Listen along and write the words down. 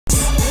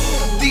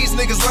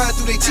niggas lying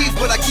through their teeth,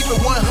 but I keep it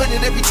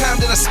 100 every time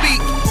that I speak.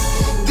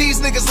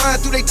 These niggas lying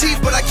through their teeth,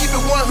 but I keep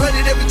it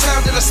 100 every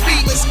time that I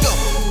speak. Let's go.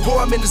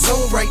 Boy, I'm in the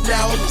zone right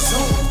now.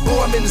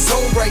 Boy, I'm in the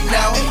zone right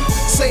now.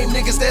 Same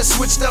niggas that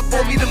switched up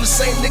on me, them the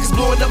same niggas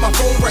blowing up my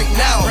phone right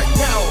now.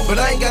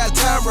 But I ain't got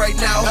time right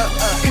now,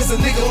 cause a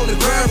nigga on the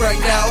grind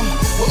right now.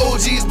 With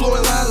OGs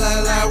blowing la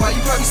la la, while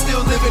you probably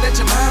still living at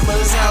your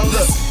mama's house.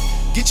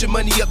 Look, get your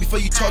money up before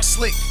you talk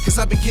slick, cause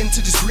I've been getting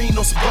to this green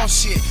on some boss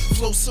shit.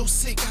 Flow so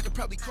sick, I could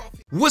probably cough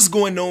it. What's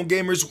going on,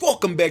 gamers?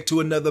 Welcome back to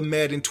another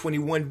Madden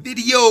 21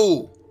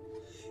 video.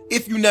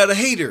 If you're not a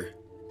hater,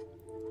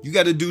 you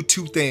gotta do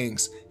two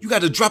things. You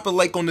gotta drop a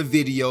like on the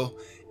video,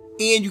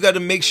 and you gotta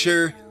make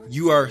sure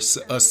you are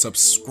a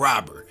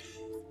subscriber.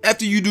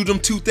 After you do them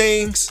two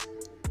things,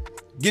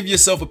 give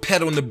yourself a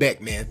pat on the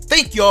back, man.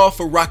 Thank y'all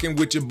for rocking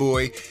with your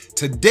boy.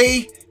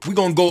 Today, we're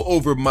gonna go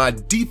over my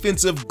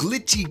defensive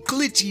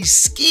glitchy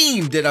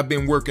scheme that I've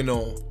been working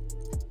on.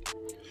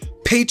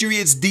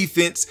 Patriots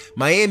defense,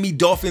 Miami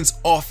Dolphins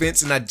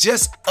offense, and I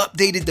just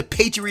updated the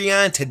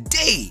Patreon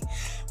today.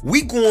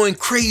 We going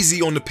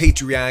crazy on the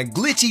Patreon.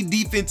 Glitchy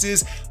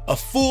defenses, a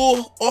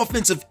full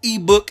offensive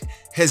ebook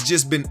has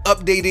just been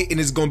updated, and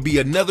it's gonna be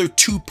another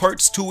 2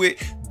 parts to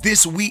it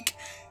this week.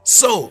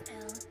 So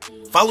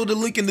follow the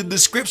link in the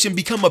description,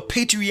 become a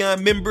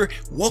Patreon member.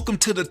 Welcome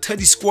to the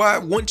Tutty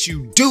Squad once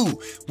you do.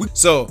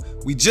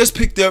 We just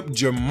picked up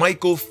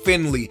Jermichael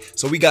Finley.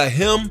 So we got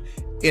him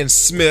and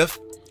Smith.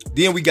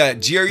 Then we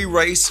got Jerry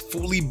Rice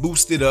fully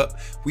boosted up.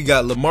 We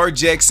got Lamar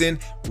Jackson,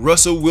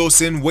 Russell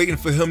Wilson, waiting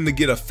for him to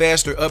get a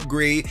faster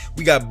upgrade.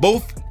 We got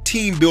both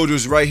team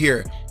builders right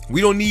here. We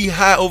don't need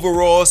high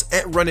overalls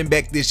at running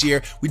back this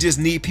year. We just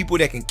need people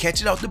that can catch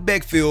it out the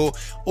backfield,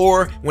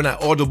 or when I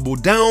audible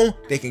down,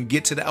 they can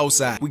get to the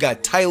outside. We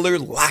got Tyler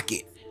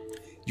Lockett.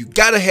 You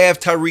gotta have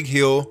Tyreek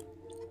Hill.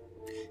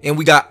 And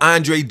we got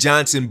Andre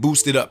Johnson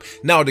boosted up.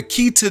 Now the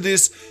key to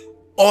this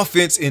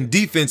offense and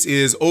defense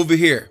is over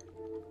here.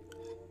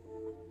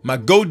 My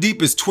go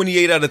deep is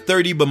 28 out of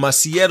 30, but my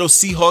Seattle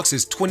Seahawks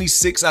is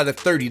 26 out of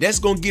 30. That's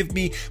going to give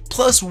me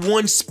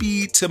 +1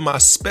 speed to my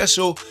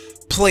special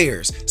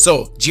players.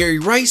 So Jerry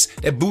Rice,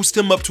 that boosts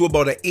him up to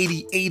about an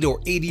 88 or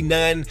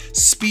 89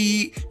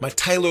 speed. My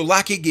Tyler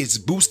Lockett gets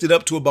boosted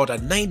up to about a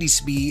 90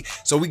 speed.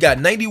 So we got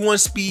 91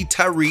 speed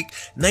Tyreek,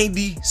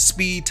 90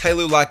 speed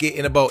Tyler Lockett,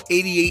 and about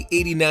 88,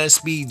 89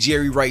 speed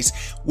Jerry Rice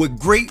with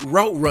great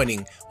route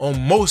running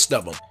on most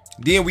of them.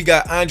 Then we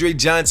got Andre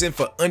Johnson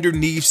for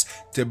underneaths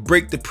to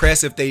break the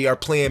press if they are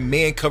playing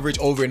man coverage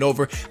over and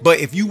over. But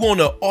if you want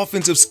an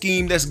offensive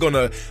scheme that's going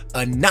to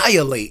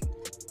annihilate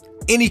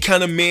any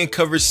kind of man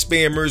coverage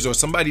spammers or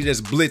somebody that's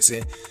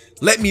blitzing,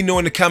 let me know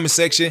in the comment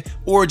section,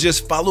 or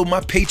just follow my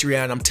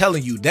Patreon. I'm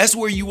telling you, that's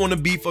where you want to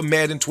be for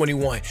Madden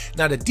 21.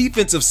 Now the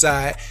defensive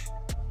side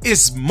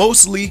is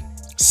mostly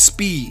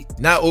speed,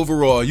 not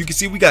overall. You can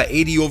see we got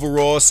 80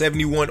 overall,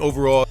 71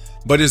 overall.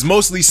 But it's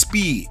mostly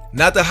speed,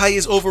 not the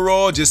highest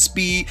overall, just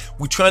speed.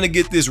 We're trying to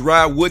get this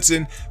Rod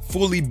Woodson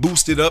fully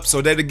boosted up,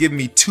 so that'll give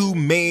me 2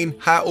 main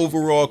high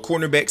overall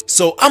cornerbacks.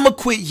 So I'm gonna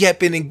quit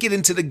yapping and get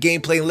into the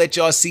gameplay and let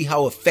y'all see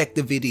how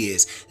effective it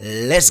is.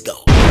 Let's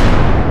go.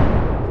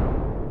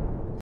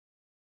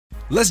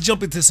 Let's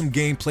jump into some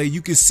gameplay.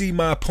 You can see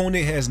my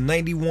opponent has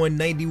 91,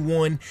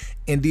 91,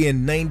 and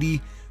then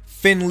 90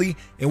 Finley,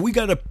 and we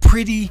got a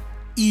pretty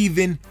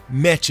even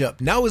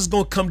matchup. Now it's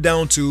gonna come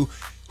down to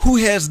who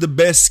has the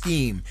best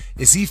scheme.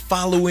 Is he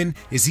following?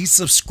 Is he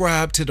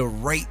subscribed to the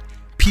right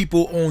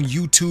people on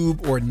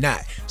YouTube or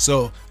not?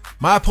 So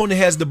my opponent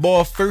has the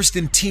ball 1st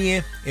and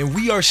 10, and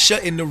we are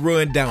shutting the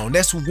run down.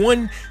 That's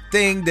one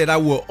thing that I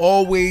will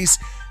always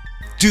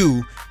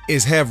do,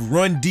 is have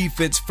run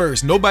defense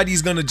first.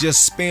 Nobody's gonna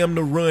just spam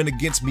the run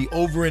against me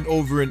over and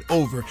over and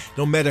over,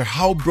 no matter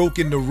how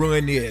broken the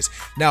run is.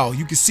 Now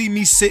you can see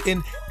me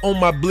sitting on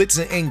my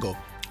blitzing angle.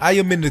 I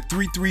am in the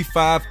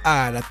 3-3-5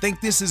 odd. I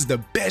think this is the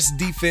best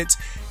defense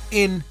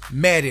in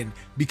Madden,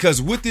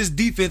 because with this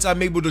defense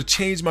I'm able to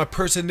change my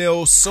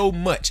personnel so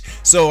much.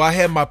 So I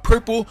have my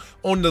purple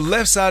on the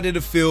left side of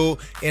the field,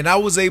 and I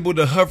was able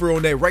to hover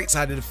on that right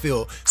side of the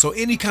field. So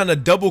any kind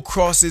of double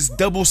crosses,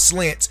 double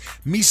slants,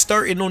 me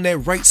starting on that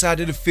right side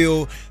of the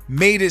field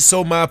made it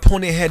so my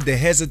opponent had to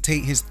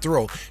hesitate his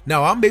throw.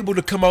 Now I'm able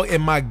to come out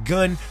in my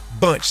gun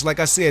bunch. Like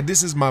I said,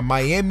 this is my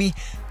Miami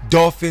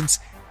Dolphins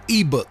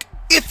ebook.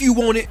 If you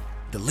want it,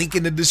 the link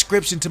in the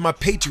description to my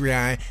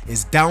Patreon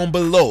is down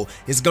below.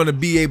 It's going to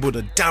be able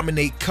to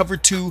dominate cover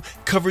 2,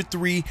 cover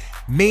 3,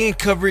 man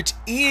coverage,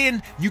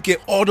 and you can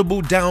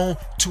audible down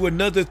to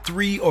another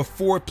 3 or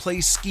 4 play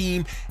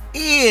scheme.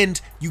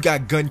 And you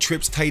got gun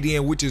trips tight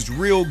end, which is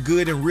real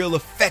good and real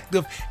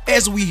effective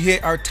as we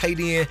hit our tight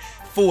end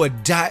for a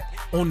dot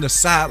on the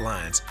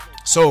sidelines.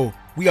 So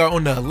we are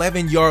on the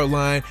 11-yard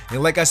line,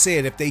 and like I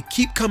said, if they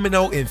keep coming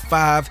out in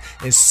 5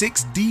 and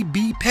 6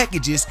 DB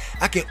packages,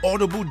 I can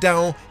audible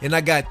down, and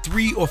I got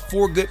 3 or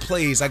 4 good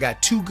plays. I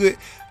got 2 good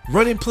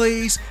running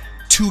plays,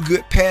 2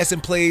 good passing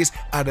plays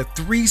out of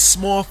 3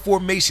 small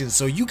formations.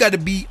 So you got to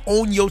be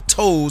on your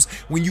toes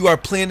when you are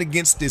playing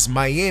against this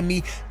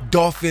Miami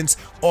Dolphins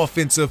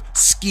offensive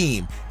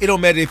scheme. It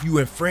don't matter if you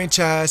in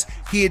franchise,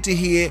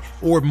 head-to-head,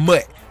 or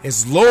MUT.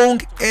 As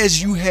long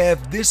as you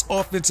have this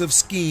offensive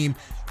scheme,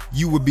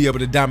 you will be able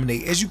to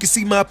dominate. As you can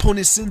see, my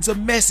opponent sends a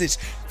message.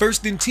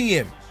 1st and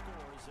 10.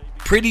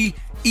 Pretty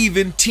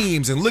even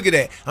teams, and look at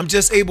that. I'm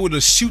just able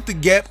to shoot the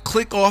gap,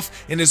 click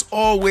off, and there's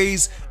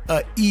always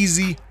a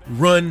easy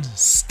run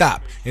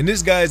stop. And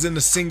this guy is in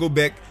the single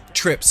back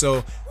trip,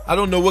 so I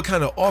don't know what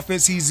kind of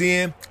offense he's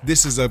in.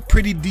 This is a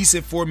pretty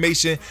decent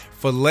formation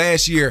for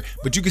last year,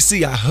 but you can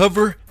see I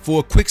hover for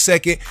a quick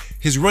second.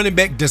 His running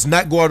back does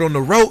not go out on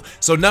the route,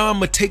 so now I'm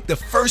gonna take the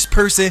first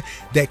person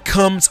that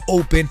comes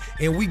open,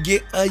 and we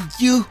get a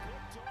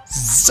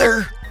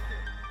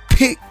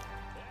pick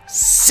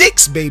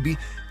 6, baby.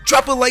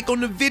 Drop a like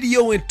on the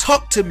video and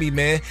talk to me,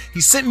 man.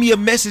 He sent me a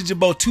message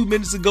about 2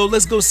 minutes ago.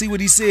 Let's go see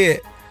what he said.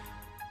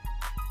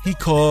 He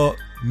called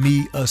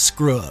me a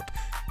scrub.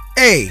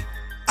 Hey,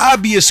 I'll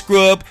be a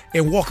scrub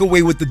and walk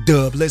away with the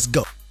dub. Let's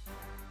go.